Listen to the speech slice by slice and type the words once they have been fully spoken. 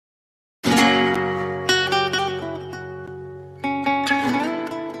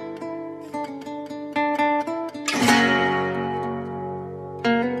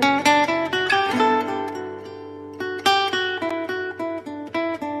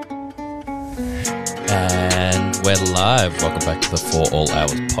And we're live. Welcome back to the For All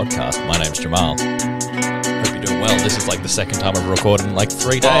Hours podcast. My name's Jamal. Hope you're doing well. This is like the second time I've recorded in like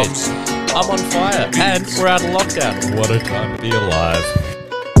 3 days. I'm on fire and we're out of lockdown. What a time to be alive.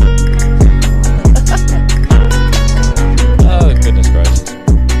 Oh, goodness gracious.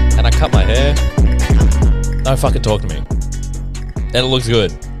 And I cut my hair. Don't fucking talk to me. And it looks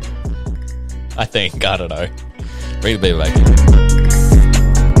good. I think. I don't know. Bring the baby back in.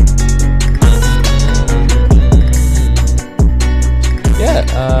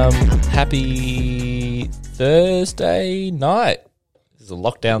 Yeah, happy Thursday night. This is a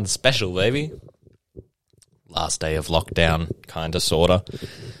lockdown special, baby. Last day of lockdown, kind of, sort of.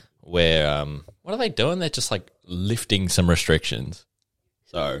 Where, what are they doing? They're just, like, lifting some restrictions.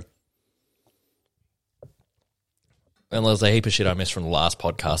 So, and there's a heap of shit I missed from the last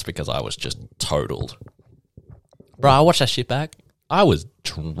podcast because I was just totaled. Bro, I watched that shit back. I was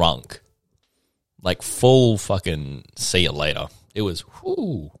drunk. Like, full fucking see you later. It was,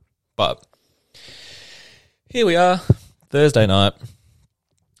 whoo. But here we are, Thursday night.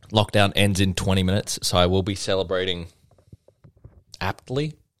 Lockdown ends in 20 minutes, so I will be celebrating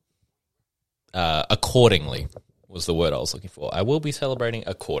aptly. Accordingly was the word I was looking for. I will be celebrating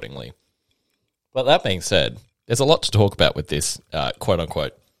accordingly. But that being said, there's a lot to talk about with this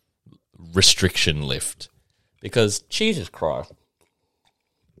quote-unquote restriction lift. Because, Jesus Christ.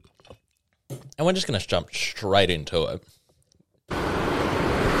 And we're just going to jump straight into it.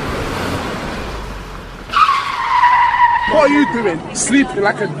 What are you doing? Sleeping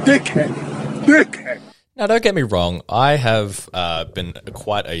like a dickhead. Dickhead. Now, don't get me wrong. I have been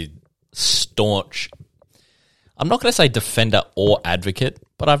quite a staunch, I'm not going to say defender or advocate,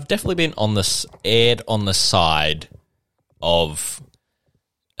 but I've definitely been aired on the side of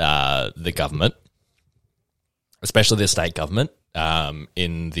the government, especially the state government,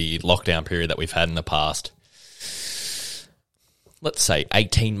 in the lockdown period that we've had in the past, let's say,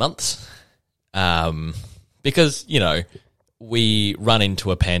 18 months. Because, you know, we run into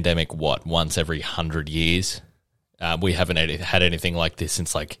a pandemic, once every 100 years? We haven't had anything like this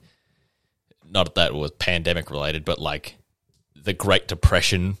since, like, not that it was pandemic related, but, like, the Great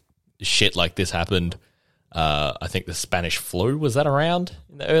Depression, shit like this happened. I think the Spanish flu, was that around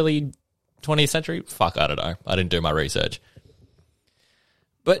in the early 20th century? Fuck, I don't know. I didn't do my research.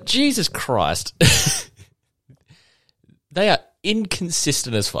 But Jesus Christ, they are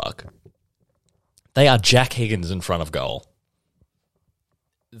inconsistent as fuck. They are Jack Higgins in front of goal.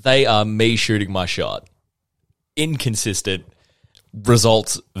 They are me shooting my shot. Inconsistent.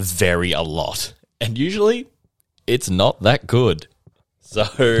 Results vary a lot. And usually, it's not that good.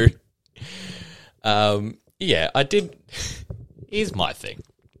 So, yeah, I did. Here's my thing.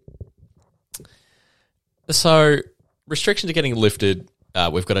 So, restrictions are getting lifted.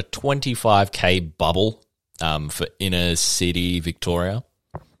 We've got a 25k bubble for inner city Victoria.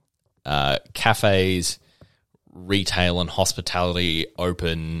 Cafes, retail and hospitality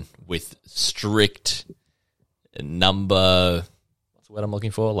open with strict number, what's the word I'm looking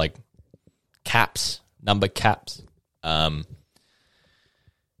for? Like number caps.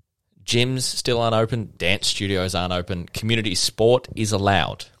 Gyms still aren't open. Dance studios aren't open. Community sport is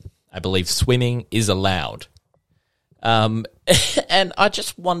allowed. I believe swimming is allowed. And I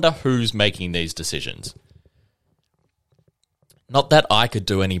just wonder who's making these decisions. Not that I could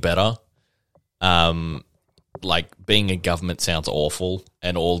do any better. Like, being a government sounds awful,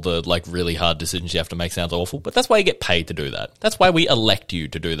 and all the, like, really hard decisions you have to make sounds awful, but that's why you get paid to do that. That's why we elect you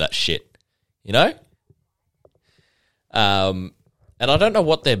to do that shit. You know? And I don't know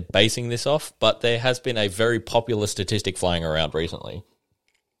what they're basing this off, but there has been a very popular statistic flying around recently.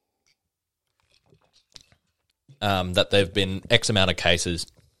 That there have been X amount of cases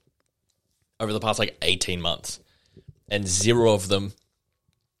over the past, like, 18 months. And 0 of them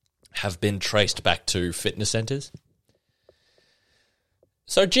have been traced back to fitness centers.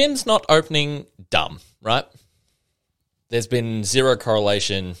 So gyms not opening, dumb, right? There's been 0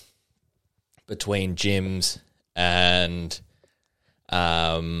 correlation between gyms and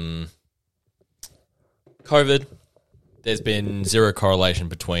COVID. There's been 0 correlation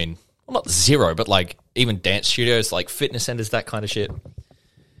between, well, not 0, but, like, even dance studios, like fitness centers, that kind of shit.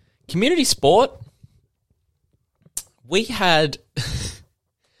 Community sport, we had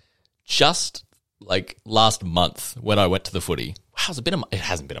just, like, last month when I went to the footy. Wow, has it been it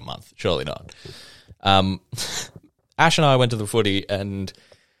hasn't been a month. Surely not. Ash and I went to the footy and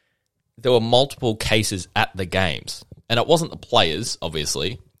there were multiple cases at the games. And it wasn't the players,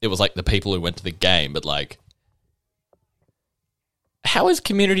 obviously. It was, like, the people who went to the game. But, like, how is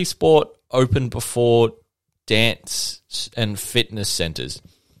community sport open before dance and fitness centers?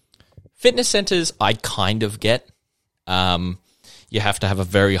 Fitness centers, I kind of get. You have to have a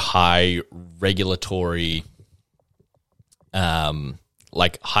very high regulatory, high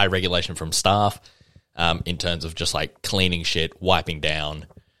regulation from staff, in terms of just like cleaning shit, wiping down,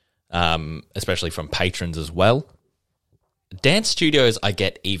 especially from patrons as well. Dance studios, I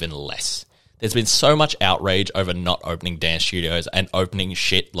get even less. There's been so much outrage over not opening dance studios and opening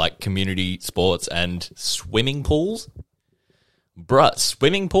shit like community sports and swimming pools. Bruh,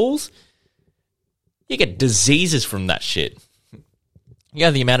 swimming pools? You get diseases from that shit. You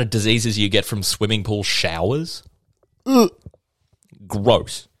know the amount of diseases you get from swimming pool showers? Ugh.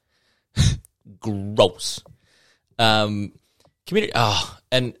 Gross. Gross. Community.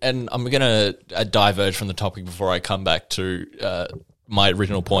 And I'm going to diverge from the topic before I come back to my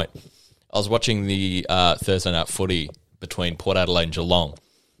original point. I was watching the Thursday night footy between Port Adelaide and Geelong.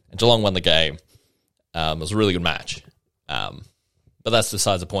 And Geelong won the game. It was a really good match. But that's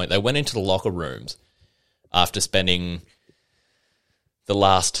besides the point. They went into the locker rooms after spending the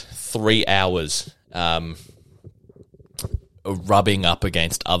last 3 hours rubbing up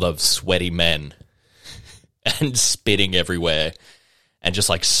against other sweaty men and spitting everywhere and just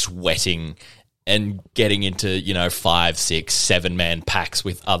like sweating and getting into, 5, 6, 7-man packs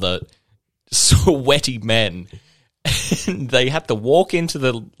with other sweaty men. And they had to walk into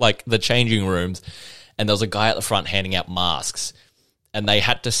the changing rooms, and there was a guy at the front handing out masks. And they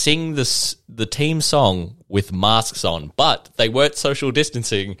had to sing the team song with masks on, but they weren't social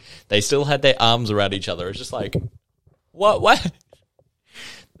distancing. They still had their arms around each other. It's just like, what?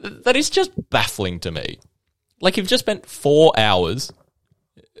 That is just baffling to me. Like, you've just spent 4 hours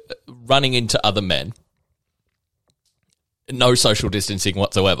running into other men. No social distancing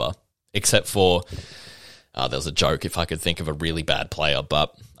whatsoever, except for, there was a joke if I could think of a really bad player,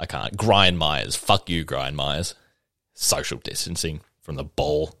 but I can't. Brian Myers. Fuck you, Brian Myers. Social distancing from the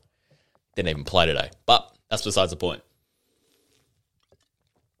ball. Didn't even play today. But that's besides the point.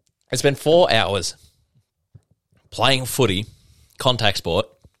 I spent 4 hours playing footy, contact sport,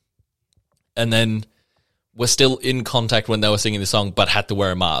 and then we're still in contact when they were singing the song, but had to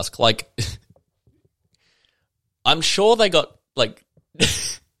wear a mask. Like, I'm sure they got, like...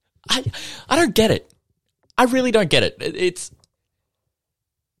 I don't get it. I really don't get it. It's...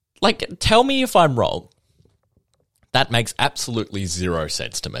 Like, tell me if I'm wrong. That makes absolutely zero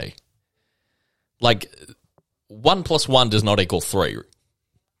sense to me. Like, 1 + 1 does not equal 3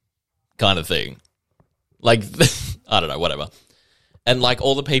 kind of thing. Like, I don't know, whatever. And, like,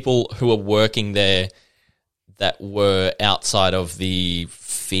 all the people who are working there that were outside of the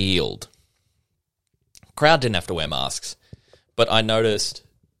field, crowd didn't have to wear masks. But I noticed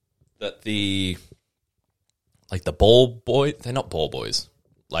that the ball boy, they're not ball boys.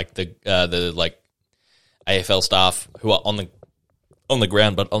 Like, the AFL staff who are on the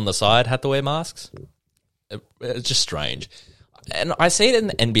ground but on the side had to wear masks. It's just strange. And I see it in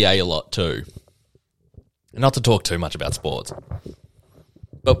the NBA a lot too. Not to talk too much about sports,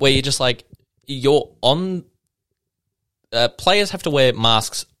 but where you're just like, you're on... players have to wear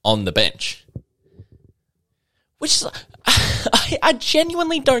masks on the bench. Which is... I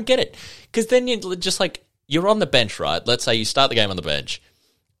genuinely don't get it. Because then you're just like, you're on the bench, right? Let's say you start the game on the bench,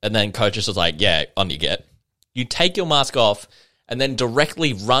 and then coach is just like, yeah, on you get. You take your mask off and then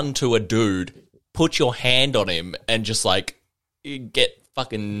directly run to a dude, put your hand on him, and just, like, get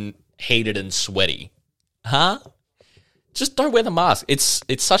fucking heated and sweaty. Huh? Just don't wear the mask. It's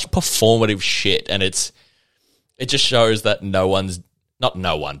such performative shit, and it just shows that not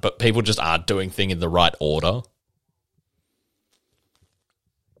no one, but people just aren't doing things in the right order.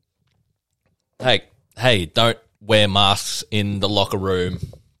 Hey, don't wear masks in the locker room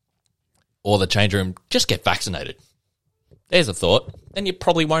or the change room. Just get vaccinated. There's a thought. Then you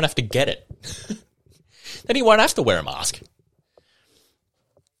probably won't have to get it. Then you won't have to wear a mask.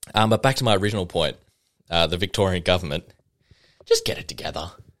 But back to my original point, the Victorian government, just get it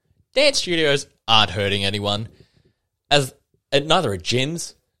together. Dance studios aren't hurting anyone. Neither are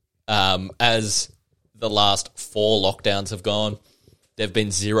gyms. As the last 4 lockdowns have gone, there have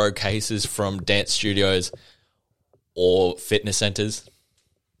been 0 cases from dance studios or fitness centers.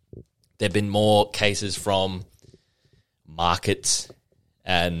 There have been more cases from markets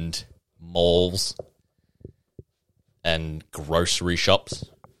and malls and grocery shops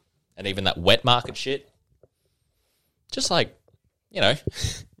and even that wet market shit. Just like,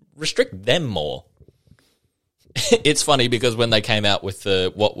 restrict them more. It's funny because when they came out with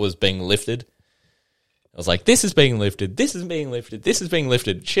what was being lifted, I was like, this is being lifted, this is being lifted, this is being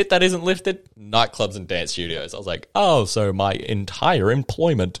lifted. Shit that isn't lifted, nightclubs and dance studios. I was like, oh, so my entire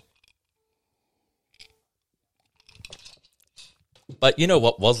employment. But you know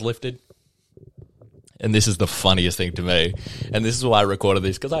what was lifted? and this is the funniest thing to me, and this is why I recorded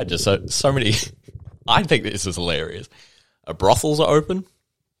this, because I just so many... I think this is hilarious. Brothels are open.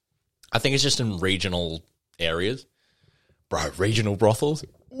 I think it's just in regional areas. Bro, regional brothels?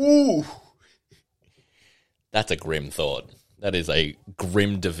 Ooh. That's a grim thought. That is a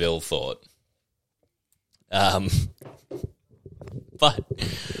grim DeVille thought. But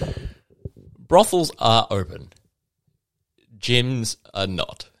brothels are open. Gyms are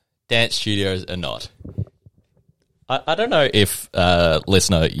not. Dance studios are not. I don't know if,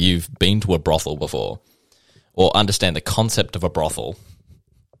 listener, you've been to a brothel before or understand the concept of a brothel.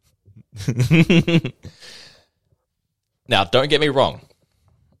 Now, don't get me wrong.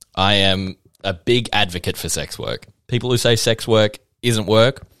 I am a big advocate for sex work. People who say sex work isn't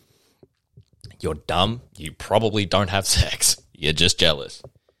work, you're dumb. You probably don't have sex. You're just jealous.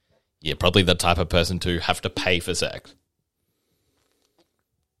 You're probably the type of person to have to pay for sex.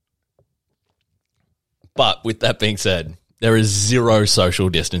 But with that being said, there is zero social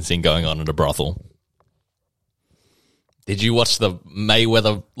distancing going on at a brothel. Did you watch the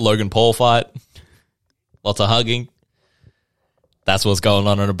Mayweather-Logan Paul fight? Lots of hugging. That's what's going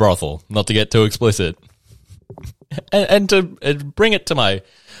on in a brothel, not to get too explicit. And to bring it to my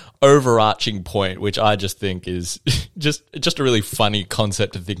overarching point, which I just think is just a really funny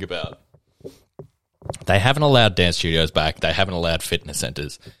concept to think about. They haven't allowed dance studios back. They haven't allowed fitness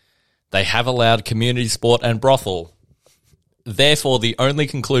centers. They have allowed community sport and brothel. Therefore, the only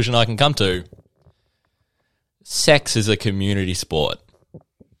conclusion I can come to, sex is a community sport.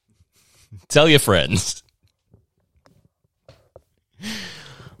 Tell your friends.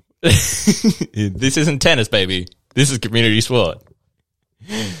 This isn't tennis, baby. This is community sport.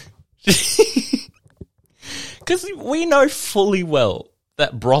 Because we know fully well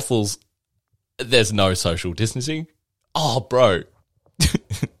that brothels, there's no social distancing. Oh, bro.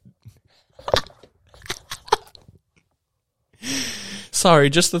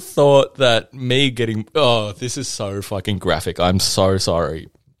 Sorry, just the thought that me getting... Oh, this is so fucking graphic. I'm so sorry.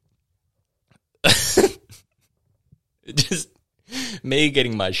 Just me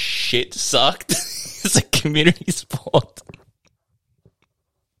getting my shit sucked is a community sport.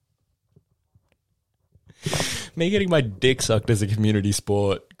 Me getting my dick sucked is a community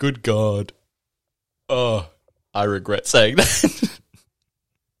sport. Good God. Oh, I regret saying that.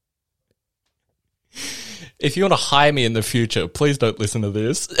 If you want to hire me in the future, please don't listen to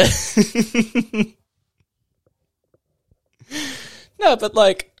this. No, but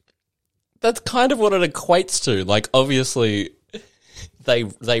like, that's kind of what it equates to. Like, obviously,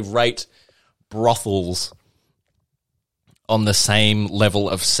 they rate brothels on the same level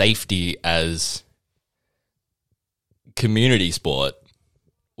of safety as community sport,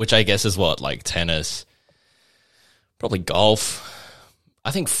 which I guess is what, like tennis, probably golf. I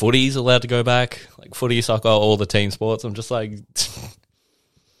think footy's allowed to go back, like footy, soccer, all the team sports. I'm just like,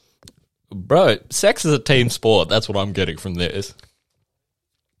 bro, sex is a team sport. That's what I'm getting from this.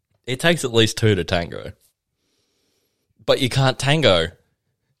 It takes at least two to tango. But you can't tango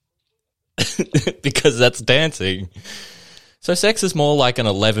because that's dancing. So sex is more like an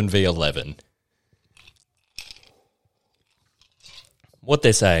 11v11. What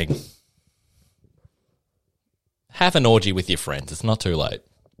they're saying, have an orgy with your friends. It's not too late.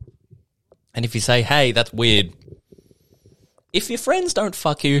 And if you say, hey, that's weird, if your friends don't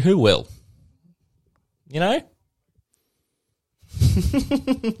fuck you, who will? You know?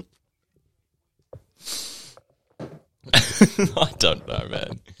 I don't know,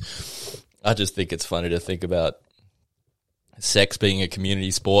 man. I just think it's funny to think about sex being a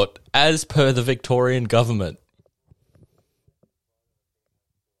community sport as per the Victorian government.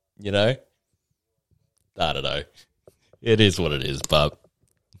 You know? I don't know. It is what it is, but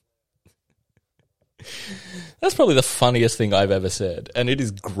that's probably the funniest thing I've ever said. And it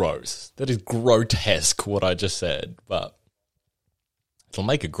is gross. That is grotesque, what I just said. But it'll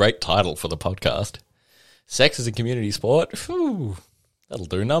make a great title for the podcast. Sex is a community sport. Whew, that'll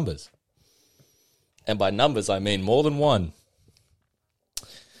do numbers. And by numbers, I mean more than one.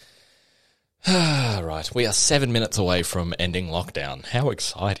 Right, we are 7 minutes away from ending lockdown. How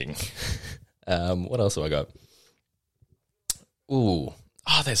exciting. What else have I got? Ooh.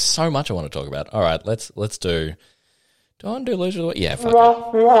 Oh, there's so much I want to talk about. All right, let's do... Do I want to do Loser of the Week? Yeah, fuck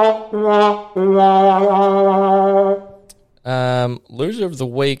it. Loser of the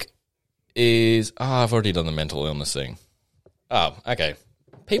Week is... Oh, I've already done the mental illness thing. Oh, okay.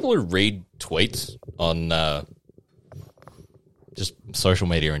 People who read tweets on just social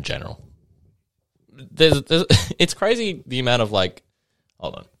media in general. There's it's crazy the amount of, like...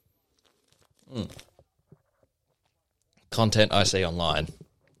 Hold on. Content I see online.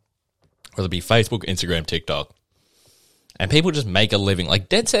 whether it be Facebook, Instagram, TikTok, and people just make a living, like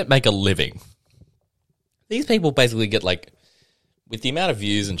dead set make a living. These people basically get like, with the amount of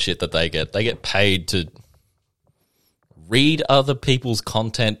views and shit that they get paid to read other people's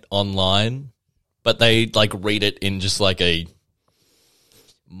content online, but they like read it in just like a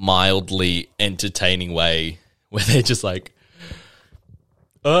mildly entertaining way where they're just like,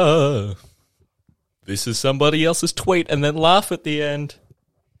 this is somebody else's tweet, and then laugh at the end.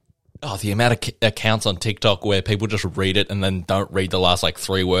 Oh, the amount of accounts on TikTok where people just read it and then don't read the last like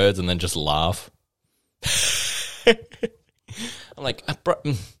 3 words and then just laugh. I'm like, bro,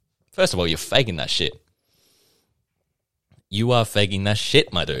 first of all, you're faking that shit. You are faking that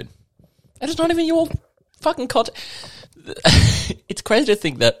shit, my dude. And it's not even your fucking content. It's crazy to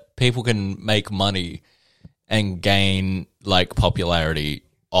think that people can make money and gain like popularity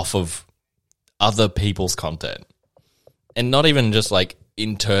off of other people's content, and not even just like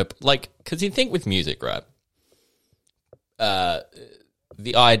like, because you think with music, right?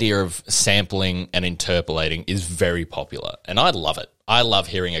 The idea of sampling and interpolating is very popular, and I love it. I love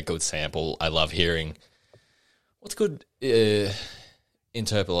hearing a good sample. I love hearing what's good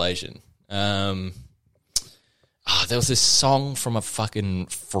interpolation. There was this song from a fucking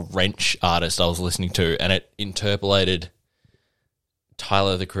French artist I was listening to, and it interpolated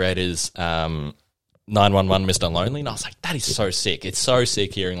Tyler, the Creator's 911 Mr. Lonely, and I was like, that is so sick. It's so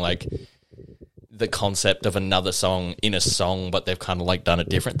sick hearing like the concept of another song in a song, but they've kind of like done it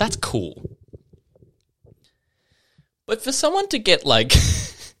different. That's cool. But for someone to get like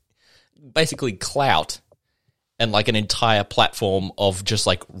basically clout and like an entire platform of just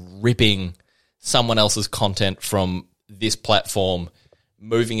like ripping someone else's content from this platform,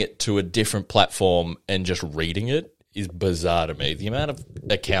 moving it to a different platform and just reading it is bizarre to me. The amount of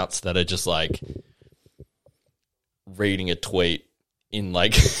accounts that are just like reading a tweet in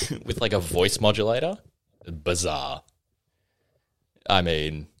like with like a voice modulator, bizarre. I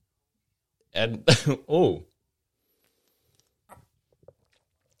mean, and oh,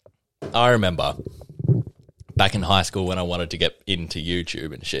 I remember back in high school when I wanted to get into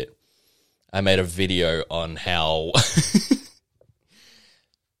YouTube and shit, I made a video on how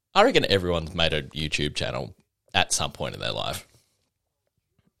I reckon everyone's made a YouTube channel at some point in their life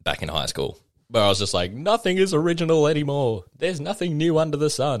back in high school, where I was just like, nothing is original anymore. There's nothing new under the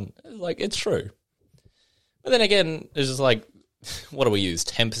sun. Like, it's true. But then again, it's just like, what do we use?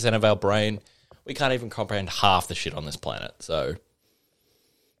 10% of our brain? We can't even comprehend half the shit on this planet. So,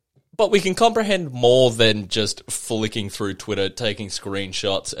 but we can comprehend more than just flicking through Twitter, taking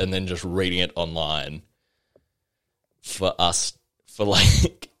screenshots, and then just reading it online for us, for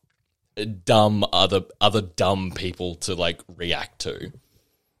like dumb other dumb people to like react to.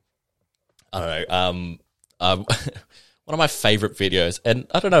 I don't know. One of my favorite videos, and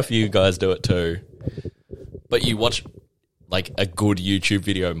I don't know if you guys do it too, but you watch like a good YouTube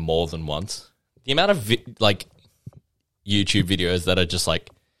video more than once. The amount of like YouTube videos that are just like,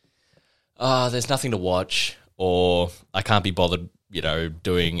 there's nothing to watch, or I can't be bothered, you know,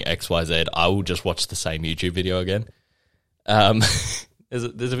 doing XYZ. I will just watch the same YouTube video again.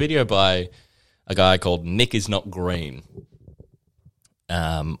 There's a video by a guy called Nick is Not Green,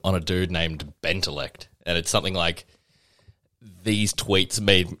 on a dude named Bentelect, and it's something like, these tweets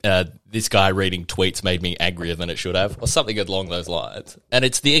made this guy reading tweets made me angrier than it should have, or something along those lines. And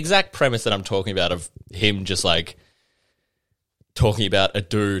it's the exact premise that I'm talking about, of him just like talking about a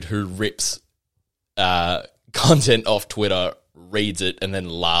dude who rips content off Twitter, reads it, and then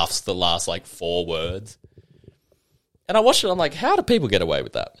laughs the last like 4 words. And I watched it, I'm like, how do people get away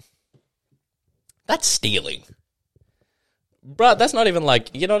with that? That's stealing. Bruh, that's not even like,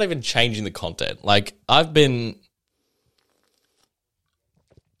 you're not even changing the content. Like, I've been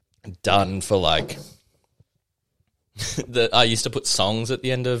done for like, I used to put songs at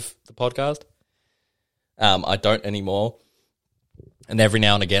the end of the podcast. I don't anymore. And every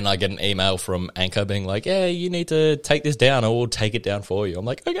now and again, I get an email from Anchor being like, yeah, you need to take this down, or we'll take it down for you. I'm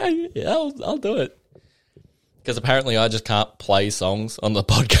like, okay, yeah, I'll do it. Because apparently I just can't play songs on the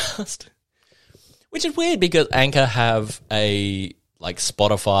podcast. Which is weird, because Anchor have a, like,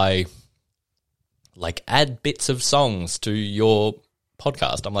 Spotify, like, add bits of songs to your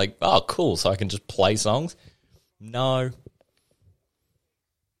podcast. I'm like, oh, cool, so I can just play songs? No.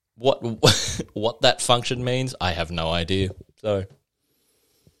 What that function means, I have no idea. So,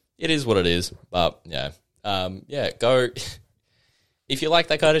 it is what it is. But, yeah. Go. If you like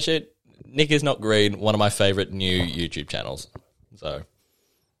that kind of shit, Nick is Not Green, one of my favorite new YouTube channels. So,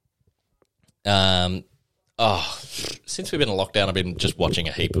 since we've been in lockdown, I've been just watching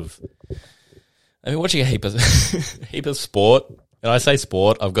a heap of heap of sport. and I say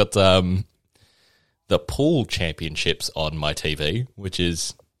sport, I've got the pool championships on my TV, which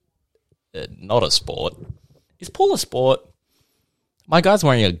is not a sport. Is pool a sport? My guy's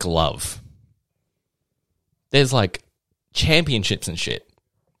wearing a glove. There's like championships and shit.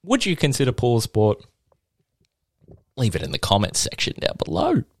 Would you consider pool a sport? Leave it in the comments section down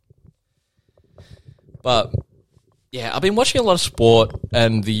below. But yeah, I've been watching a lot of sport,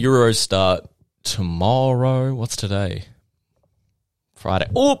 and the Euros start tomorrow. What's today? Friday.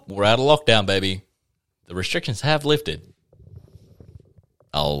 Oh, we're out of lockdown, baby. The restrictions have lifted.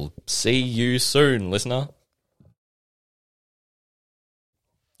 I'll see you soon, listener.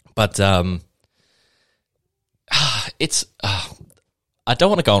 But it's I don't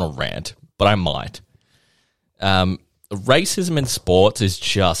want to go on a rant, but I might. Racism in sports is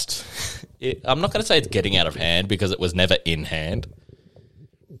just... I'm not going to say it's getting out of hand, because it was never in hand.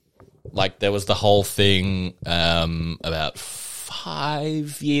 Like, there was the whole thing about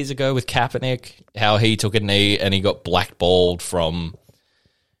 5 years ago with Kaepernick, how he took a knee and he got blackballed from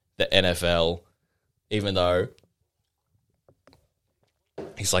the NFL, even though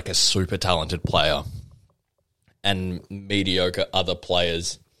he's like a super talented player, and mediocre other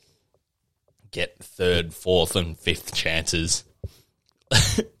players get third, fourth, and fifth chances.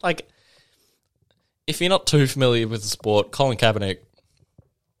 Like, if you're not too familiar with the sport, Colin Kaepernick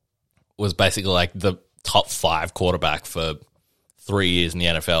was basically like the top 5 quarterback for 3 years in the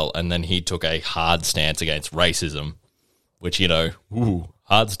NFL, and then he took a hard stance against racism, which, you know,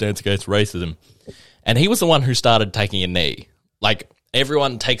 hard stance against racism. And he was the one who started taking a knee. Like,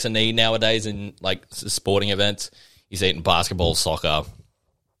 everyone takes a knee nowadays in, like, sporting events. You see it in basketball, soccer.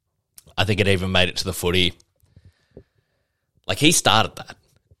 I think it even made it to the footy. Like, he started that.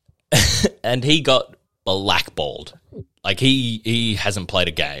 And he got blackballed. Like, he hasn't played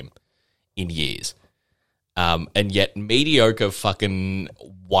a game in years. And yet mediocre fucking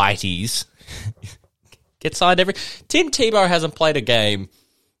whiteys get signed every... Tim Tebow hasn't played a game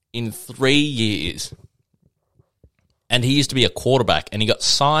in 3 years. And he used to be a quarterback, and he got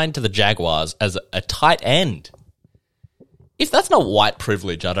signed to the Jaguars as a tight end. If that's not white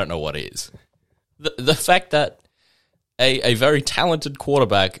privilege, I don't know what is. The fact that a very talented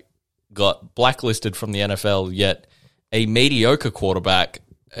quarterback got blacklisted from the NFL, yet a mediocre quarterback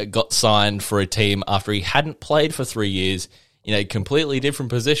got signed for a team after he hadn't played for 3 years in a completely different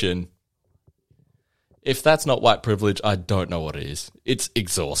position. If that's not white privilege, I don't know what it is. It's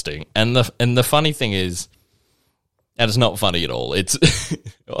exhausting. And the funny thing is, and it's not funny at all, it's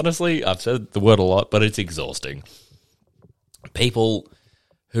honestly, I've said the word a lot, but it's exhausting. People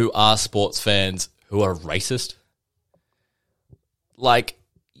who are sports fans who are racist, like,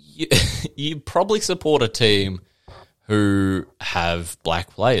 you probably support a team who have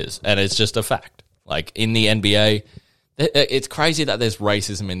black players, and it's just a fact. Like, in the NBA, it's crazy that there's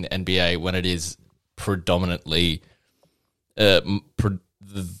racism in the NBA when it is predominantly the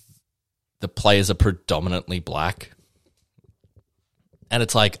players are predominantly black. And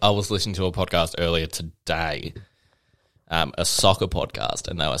it's like, I was listening to a podcast earlier today, a soccer podcast,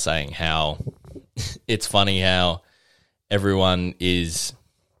 and they were saying how it's funny how everyone is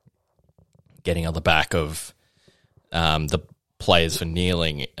getting on the back of the players for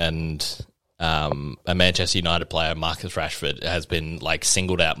kneeling, and a Manchester United player, Marcus Rashford, has been like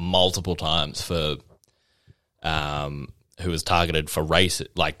singled out multiple times for who was targeted for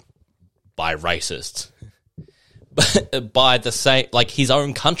by racists, but by the same, like, his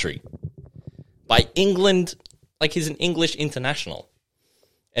own country, by England. Like, he's an English international,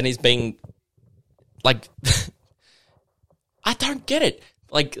 and he's being like, I don't get it.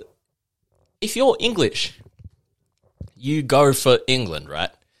 Like, if you're English, you go for England, right?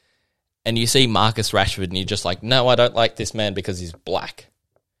 And you see Marcus Rashford, and you're just like, no, I don't like this man because he's black.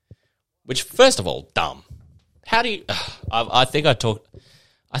 Which, first of all, dumb. How do you? I think I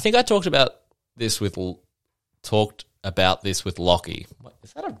talked about this with Lockie.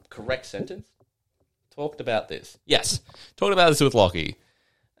 Is that a correct sentence? Talked about this. Yes, talked about this with Lockie.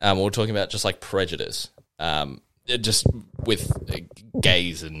 We're talking about just like prejudice, just with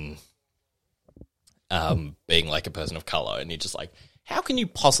gays and being like a person of color, and you're just like, how can you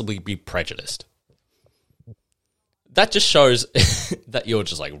possibly be prejudiced? That just shows that you're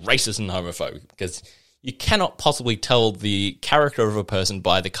just like racist and homophobic, because you cannot possibly tell the character of a person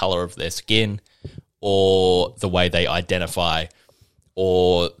by the color of their skin or the way they identify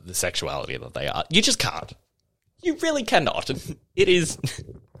or the sexuality that they are. You just can't. You really cannot. It is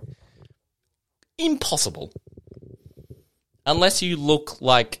impossible. Unless you look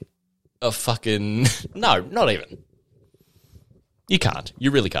like a fucking... No, not even. You can't. You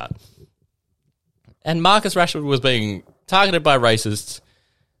really can't. And Marcus Rashford was being targeted by racists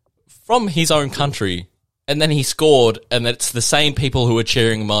from his own country, and then he scored, and it's the same people who are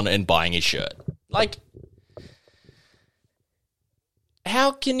cheering him on and buying his shirt. Like,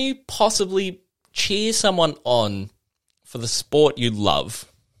 how can you possibly cheer someone on for the sport you love,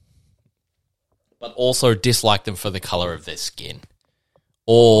 but also dislike them for the color of their skin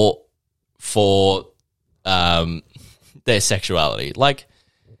or for their sexuality? Like,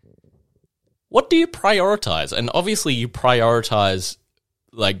 what do you prioritize? And obviously you prioritize,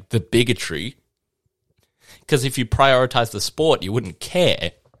 like, the bigotry, because if you prioritize the sport, you wouldn't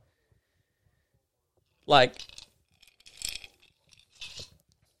care. Like,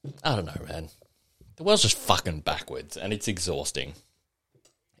 I don't know, man. The world's just fucking backwards, and it's exhausting.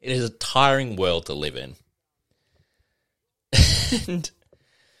 It is a tiring world to live in. And,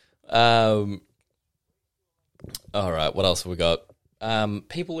 all right, what else have we got?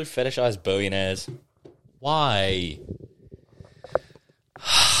 People who fetishize billionaires. Why?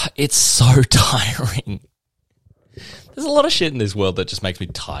 It's so tiring. There's a lot of shit in this world that just makes me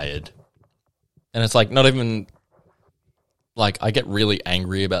tired. And it's like, not even, like, I get really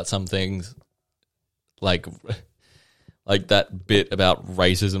angry about some things. Like that bit about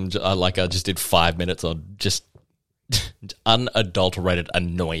racism, I just did 5 minutes on just unadulterated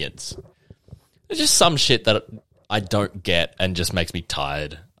annoyance. There's just some shit that I don't get and just makes me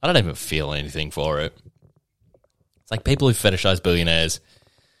tired. I don't even feel anything for it. It's like people who fetishize billionaires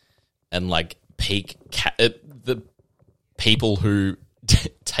and, like, the people who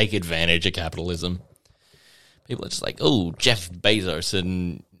take advantage of capitalism. People are just like, oh, Jeff Bezos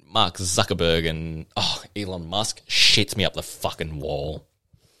and Mark Zuckerberg and, Elon Musk shits me up the fucking wall.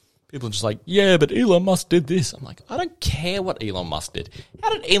 People are just like, yeah, but Elon Musk did this. I'm like, I don't care what Elon Musk did.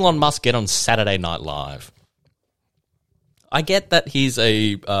 How did Elon Musk get on Saturday Night Live? I get that he's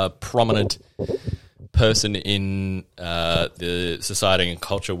a prominent person in the society and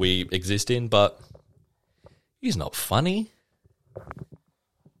culture we exist in, but he's not funny.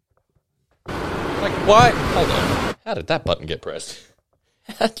 Like, why? Hold on. How did that button get pressed?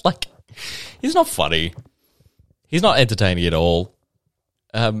 Like, he's not funny. He's not entertaining at all.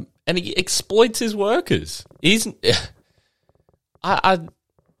 And he exploits his workers. I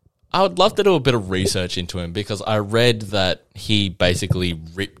would love to do a bit of research into him, because I read that he basically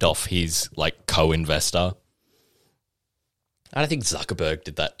ripped off his, like, co-investor. And I think Zuckerberg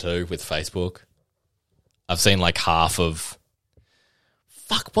did that too with Facebook. I've seen, like, half of...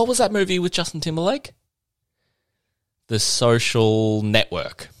 Fuck, what was that movie with Justin Timberlake? The Social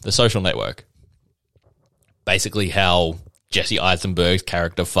Network. The Social Network. Basically how Jesse Eisenberg's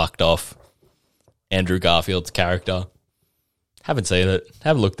character fucked off Andrew Garfield's character. Haven't seen it.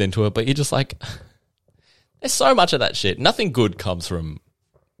 Haven't looked into it, but you're just like... There's so much of that shit. Nothing good comes from,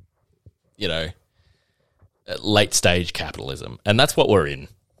 you know, late stage capitalism. And that's what we're in,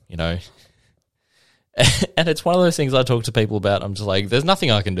 you know. And it's one of those things I talk to people about. I'm just like, there's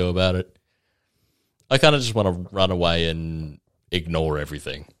nothing I can do about it. I kind of just want to run away and ignore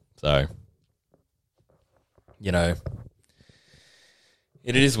everything. So, you know,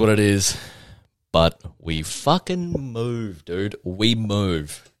 it is what it is. But we fucking move, dude. We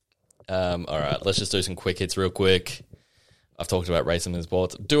move. All right, let's just do some quick hits real quick. I've talked about racism in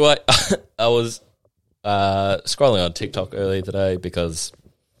sports. I was scrolling on TikTok earlier today because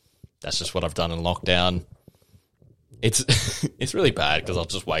that's just what I've done in lockdown. It's really bad because I'll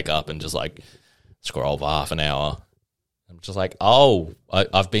just wake up and just, like, scroll for half an hour. I'm just like,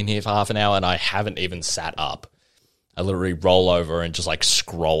 I've been here for half an hour and I haven't even sat up. I literally roll over and just, like,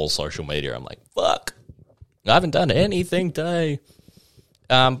 scroll social media. I'm like, fuck, I haven't done anything today.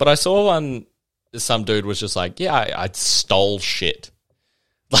 But I saw some dude was just like, yeah, I stole shit.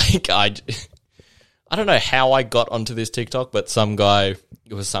 Like, I don't know how I got onto this TikTok, but some guy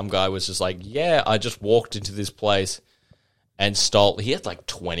was just like, yeah, I just walked into this place and stole. He had like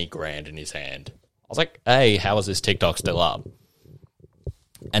 20 grand in his hand. I was like, A, how is this TikTok still up?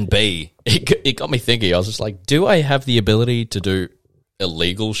 And B, it got me thinking. I was just like, do I have the ability to do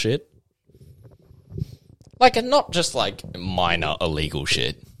illegal shit? Like, and not just like minor illegal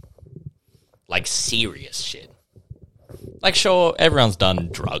shit. Like serious shit. Like, sure, everyone's done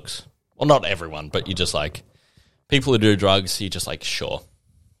drugs. Well, not everyone, but you just like, people who do drugs, you just like, sure.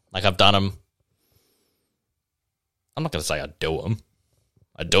 Like, I've done them. I'm not going to say I do them.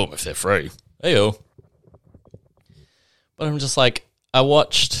 I do them if they're free. Hey-o. But I'm just like, I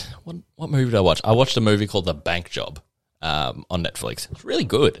watched, what movie did I watch? I watched a movie called The Bank Job on Netflix. It's really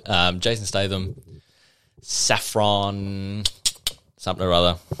good. Jason Statham, Saffron, something or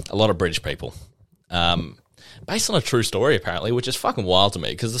other. A lot of British people. Based on a true story, apparently, which is fucking wild to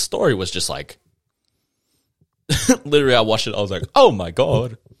me, because the story was just like... literally, I watched it. I was like, oh my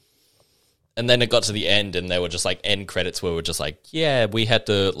God. And then it got to the end and they were just like end credits where we're just like, yeah, we had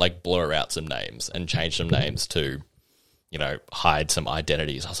to like blur out some names and change some names to, you know, hide some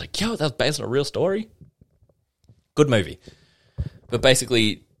identities. I was like, yo, that's based on a real story. Good movie. But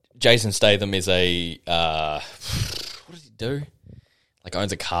basically, Jason Statham is a, what does he do? Like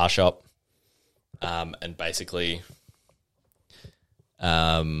owns a car shop. And basically,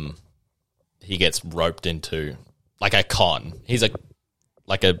 he gets roped into like a con. He's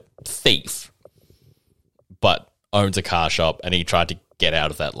like a thief, but owns a car shop, and he tried to get out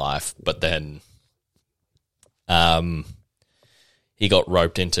of that life, but then he got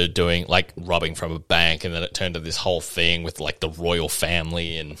roped into doing like robbing from a bank, and then it turned to this whole thing with like the royal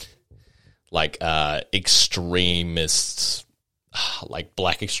family and like extremists, like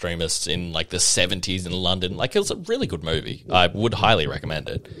black extremists in like the 70s in London. Like, it was a really good movie. I would highly recommend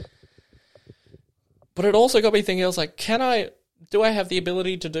it. But it also got me thinking, I was like, do I have the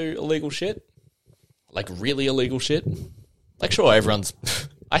ability to do illegal shit? Like, really illegal shit? Like, sure,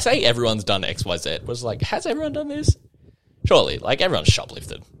 I say everyone's done XYZ, but it's like, has everyone done this? Surely, like, everyone's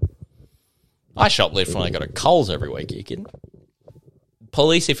shoplifted. I shoplift when I go to Coles every week, are you kidding?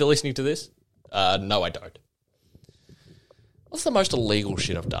 Police, if you're listening to this, no, I don't. What's the most illegal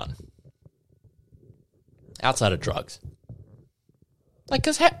shit I've done? Outside of drugs. Like,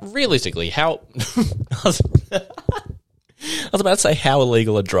 because realistically, how... I was about to say, how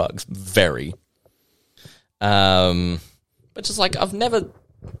illegal are drugs? Very. But just like, I've never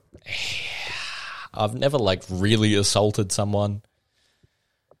like really assaulted someone.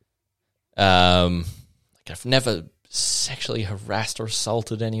 Like, I've never sexually harassed or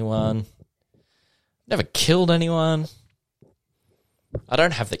assaulted anyone. Never killed anyone. I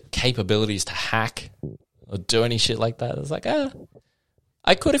don't have the capabilities to hack or do any shit like that. It's like,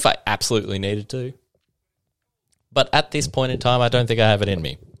 I could if I absolutely needed to. But at this point in time, I don't think I have it in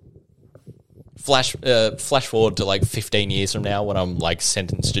me. Flash forward to like 15 years from now when I'm like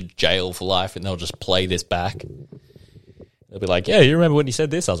sentenced to jail for life, and they'll just play this back. They'll be like, yeah, you remember when you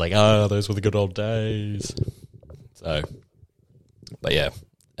said this? I was like, oh, those were the good old days. So, but yeah.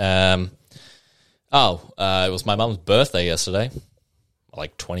 It was my mum's birthday yesterday,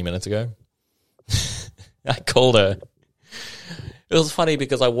 like 20 minutes ago. I called her. It was funny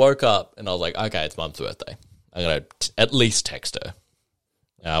because I woke up and I was like, okay, it's mum's birthday. I'm going to at least text her.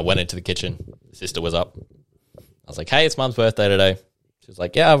 I went into the kitchen. Sister was up. I was like, hey, it's mum's birthday today. She was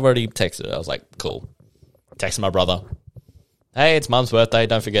like, yeah, I've already texted her. I was like, cool. Texted my brother. Hey, it's mum's birthday.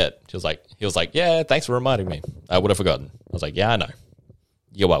 Don't forget. He was like, yeah, thanks for reminding me. I would have forgotten. I was like, yeah, I know.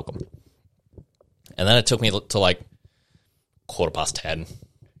 You're welcome. And then it took me to like 10:15. And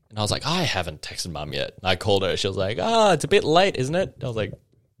I was like, I haven't texted mum yet. And I called her. She was like, it's a bit late, isn't it? I was like,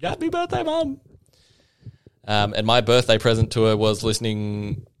 happy birthday, mum. And my birthday present to her was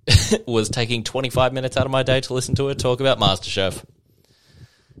was taking 25 minutes out of my day to listen to her talk about MasterChef.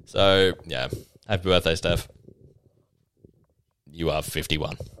 So, yeah. Happy birthday, Steph. You are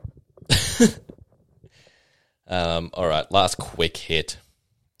 51. All right, last quick hit.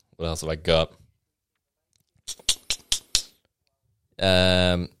 What else have I got?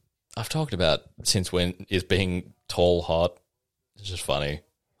 I've talked about since when is being tall hot. It's just funny.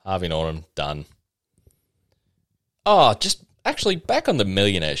 Harvey Norman, done. Oh, just actually back on the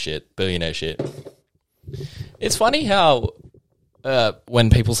billionaire shit. It's funny how when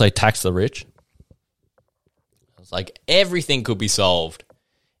people say tax the rich, it's like everything could be solved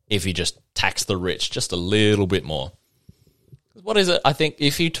if you just tax the rich just a little bit more. What is it? I think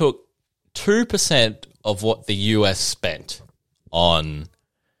if you took 2% of what the US spent on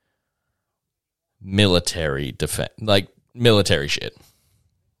military defense, like military shit,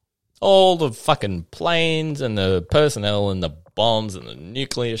 all the fucking planes and the personnel and the bombs and the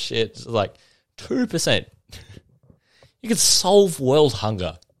nuclear shit, it's like 2%. You could solve world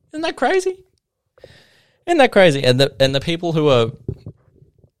hunger. Isn't that crazy? And the people who are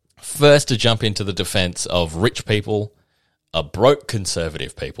first to jump into the defense of rich people are broke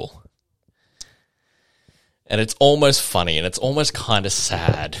conservative people. And it's almost funny and it's almost kind of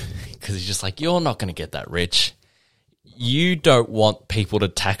sad because he's just like, you're not going to get that rich. You don't want people to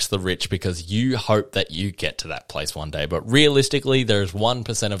tax the rich because you hope that you get to that place one day. But realistically, there's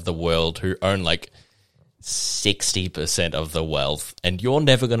 1% of the world who own like 60% of the wealth, and you're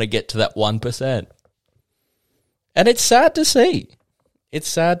never going to get to that 1%. And it's sad to see. It's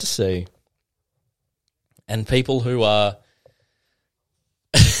sad to see. And people who are...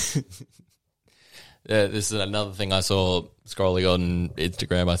 this is another thing I saw scrolling on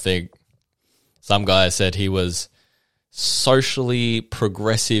Instagram, I think. Some guy said he was socially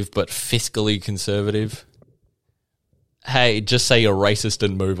progressive but fiscally conservative. hey, just say you're racist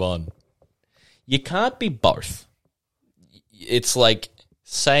and move on. You can't be both. It's like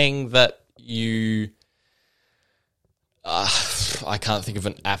saying that you... I can't think of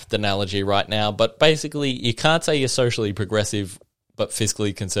an apt analogy right now, but basically you can't say you're socially progressive but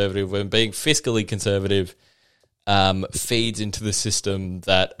fiscally conservative when being fiscally conservative feeds into the system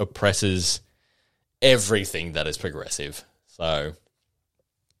that oppresses everything that is progressive. So,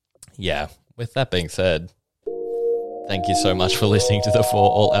 yeah, with that being said, thank you so much for listening to the For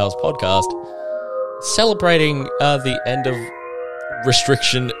All Hours podcast, celebrating the end of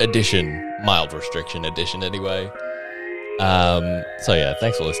restriction edition, mild restriction edition anyway. So yeah,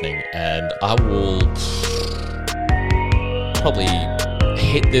 thanks for listening, and I will probably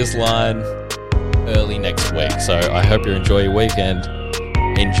hit this line early next week, so I hope you enjoy your weekend.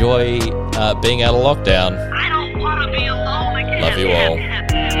 Enjoy being out of lockdown. I don't want to be alone again. Love you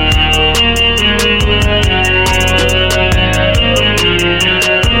all.